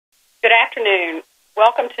afternoon.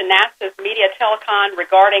 Welcome to NASA's Media Telecon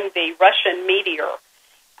regarding the Russian meteor.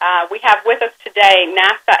 We have with us today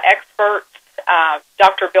NASA experts,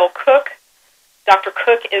 Dr. Bill Cooke. Dr.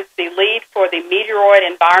 Cooke is the lead for the Meteoroid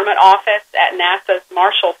Environment Office at NASA's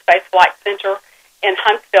Marshall Space Flight Center in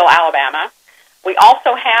Huntsville, Alabama. We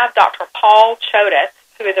also have Dr. Paul Chodas,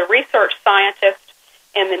 who is a research scientist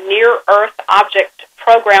in the Near Earth Object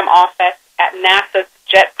Program Office at NASA's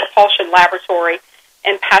Jet Propulsion Laboratory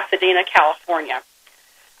in Pasadena, California.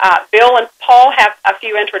 Bill and Paul have a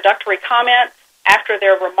few introductory comments. After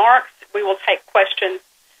their remarks, we will take questions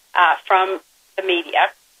from the media.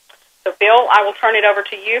 So, Bill, I will turn it over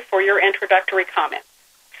to you for your introductory comments.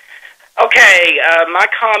 Okay, my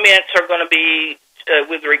comments are going to be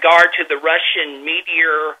with regard to the Russian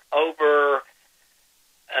meteor over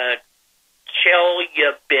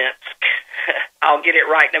Chelyabinsk. I'll get it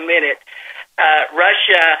right in a minute.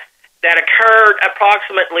 Russia, that occurred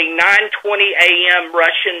approximately 9:20 a.m.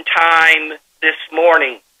 Russian time this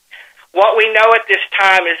morning. What we know at this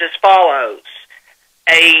time is as follows.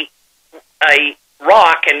 A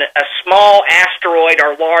rock, and a small asteroid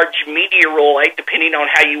or large meteoroid, depending on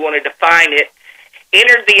how you want to define it,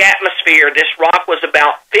 entered the atmosphere. This rock was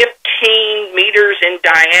about 15 meters in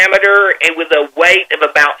diameter and with a weight of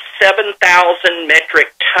about 7,000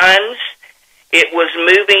 metric tons. It was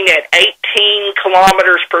moving at 18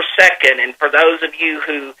 kilometers per second, and for those of you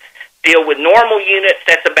who deal with normal units,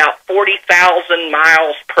 that's about 40,000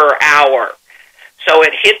 miles per hour. So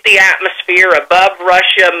it hit the atmosphere above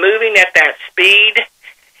Russia, moving at that speed.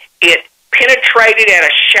 It penetrated at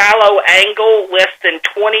a shallow angle, less than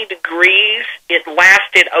 20 degrees. It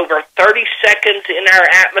lasted over 30 seconds in our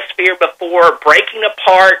atmosphere before breaking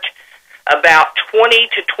apart about 20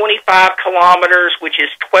 to 25 kilometers, which is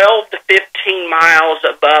 12 to 15 miles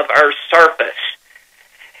above Earth's surface.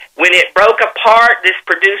 When it broke apart, this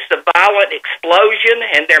produced a violent explosion,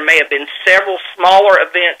 and there may have been several smaller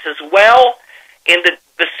events as well, in the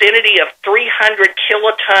vicinity of 300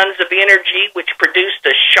 kilotons of energy, which produced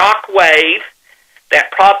a shock wave that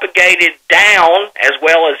propagated down as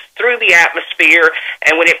well as through the atmosphere.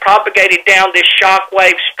 And when it propagated down, this shock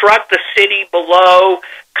wave struck the city below,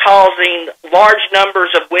 causing large numbers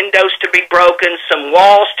of windows to be broken, some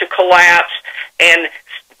walls to collapse, and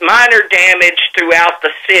minor damage throughout the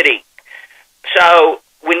city. So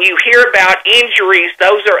when you hear about injuries,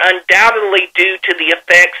 those are undoubtedly due to the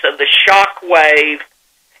effects of the shock wave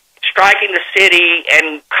striking the city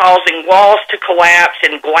and causing walls to collapse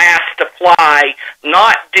and glass to fly,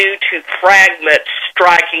 not due to fragments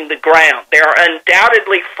striking the ground. There are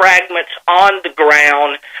undoubtedly fragments on the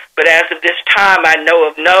ground, but as of this time, I know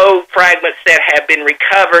of no fragments that have been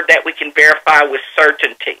recovered that we can verify with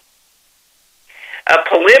certainty. A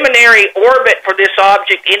preliminary orbit for this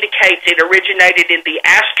object indicates it originated in the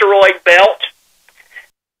asteroid belt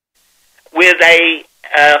with a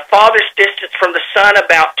farthest distance from the Sun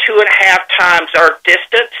about 2.5 times Earth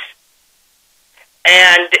distance.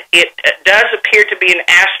 And it does appear to be an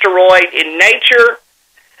asteroid in nature.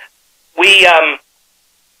 We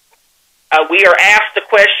are asked the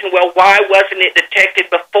question, well, why wasn't it detected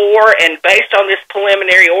before? And based on this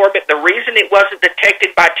preliminary orbit, the reason it wasn't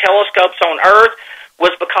detected by telescopes on Earth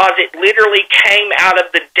was because it literally came out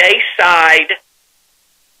of the day side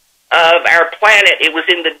of our planet. It was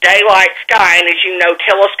in the daylight sky, and as you know,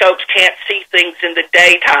 telescopes can't see things in the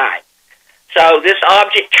daytime. So this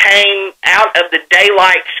object came out of the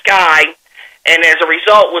daylight sky, and as a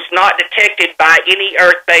result was not detected by any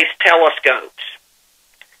Earth-based telescopes.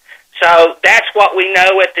 So that's what we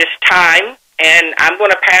know at this time, and I'm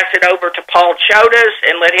going to pass it over to Paul Chodas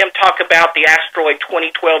and let him talk about the asteroid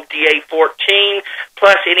 2012 DA-14,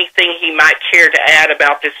 plus anything he might care to add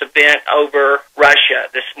about this event over Russia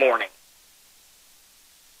this morning.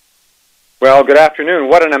 Well, good afternoon.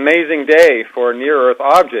 What an amazing day for near-Earth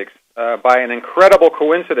objects. By an incredible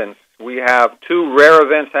coincidence, we have two rare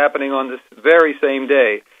events happening on this very same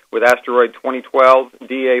day, with asteroid 2012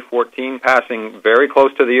 DA-14 passing very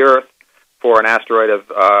close to the Earth for an asteroid of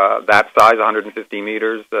that size, 150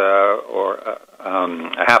 meters, or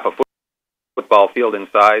a half a football field in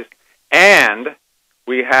size. And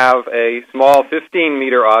we have a small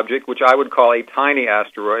 15-meter object, which I would call a tiny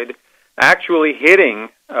asteroid, actually hitting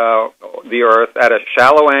the Earth at a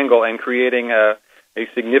shallow angle and creating a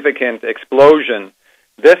significant explosion.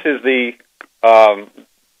 This is the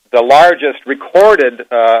largest recorded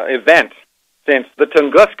event since the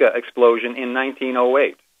Tunguska explosion in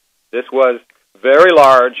 1908. This was very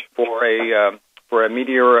large for a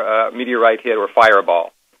meteorite hit or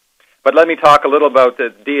fireball. But let me talk a little about the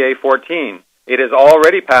DA-14. It has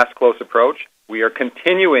already passed close approach. We are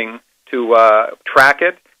continuing to track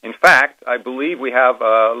it In fact, I believe we have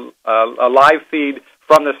a live feed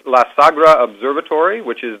from this La Sagra Observatory,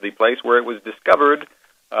 which is the place where it was discovered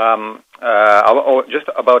just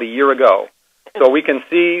about a year ago. So we can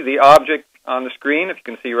see the object on the screen. If you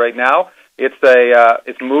can see right now, it's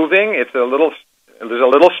moving. There's a little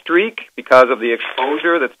streak because of the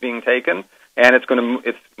exposure that's being taken, and it's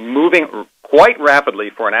moving quite rapidly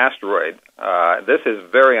for an asteroid. This is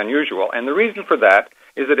very unusual, and the reason for that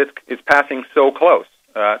is that it's passing so close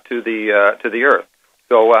to the Earth.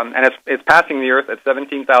 So and it's passing the Earth at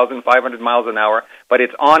 17,500 miles an hour, but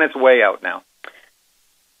it's on its way out now.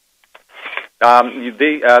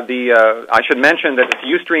 I should mention that it's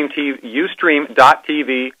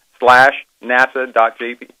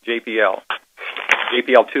ustream.tv/NASA.jpl.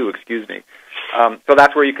 JPL2, excuse me. So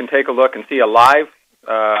that's where you can take a look and see a live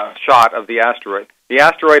shot of the asteroid. The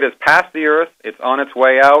asteroid has passed the Earth, it's on its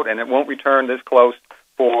way out, and it won't return this close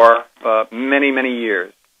for many, many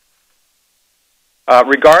years.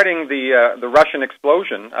 Regarding the Russian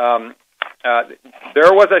explosion,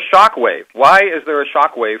 there was a shock wave. Why is there a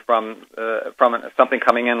shock wave from something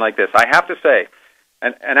coming in like this? I have to say,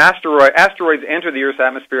 asteroids enter the Earth's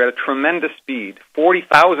atmosphere at a tremendous speed,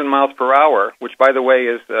 40,000 miles per hour, which, by the way,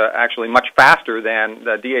 is actually much faster than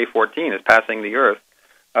the DA-14 is passing the Earth,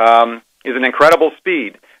 is an incredible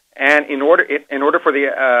speed. And in order for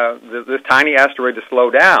this tiny asteroid to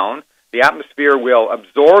slow down, the atmosphere will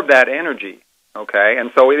absorb that energy. Okay,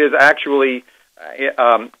 and so it is actually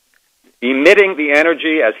emitting the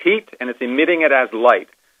energy as heat, and it's emitting it as light.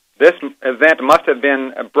 This event must have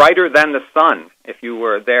been brighter than the sun if you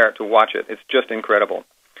were there to watch it. It's just incredible.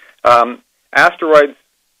 Asteroids,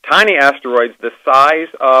 tiny asteroids, the size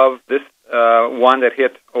of this one that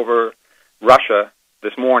hit over Russia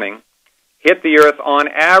this morning, hit the Earth on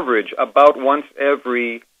average about once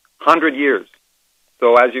every 100 years.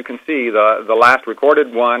 So as you can see, the last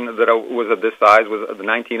recorded one that was of this size was the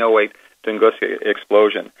 1908 Tunguska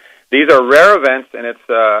explosion. These are rare events, and it's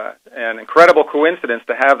an incredible coincidence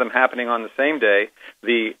to have them happening on the same day.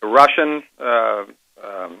 The Russian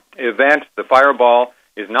event, the fireball,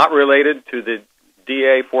 is not related to the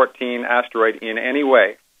DA-14 asteroid in any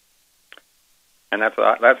way. And that's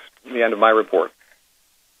the end of my report.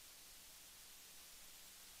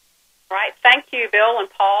 All right. Thank you, Bill and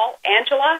Paul. Angela?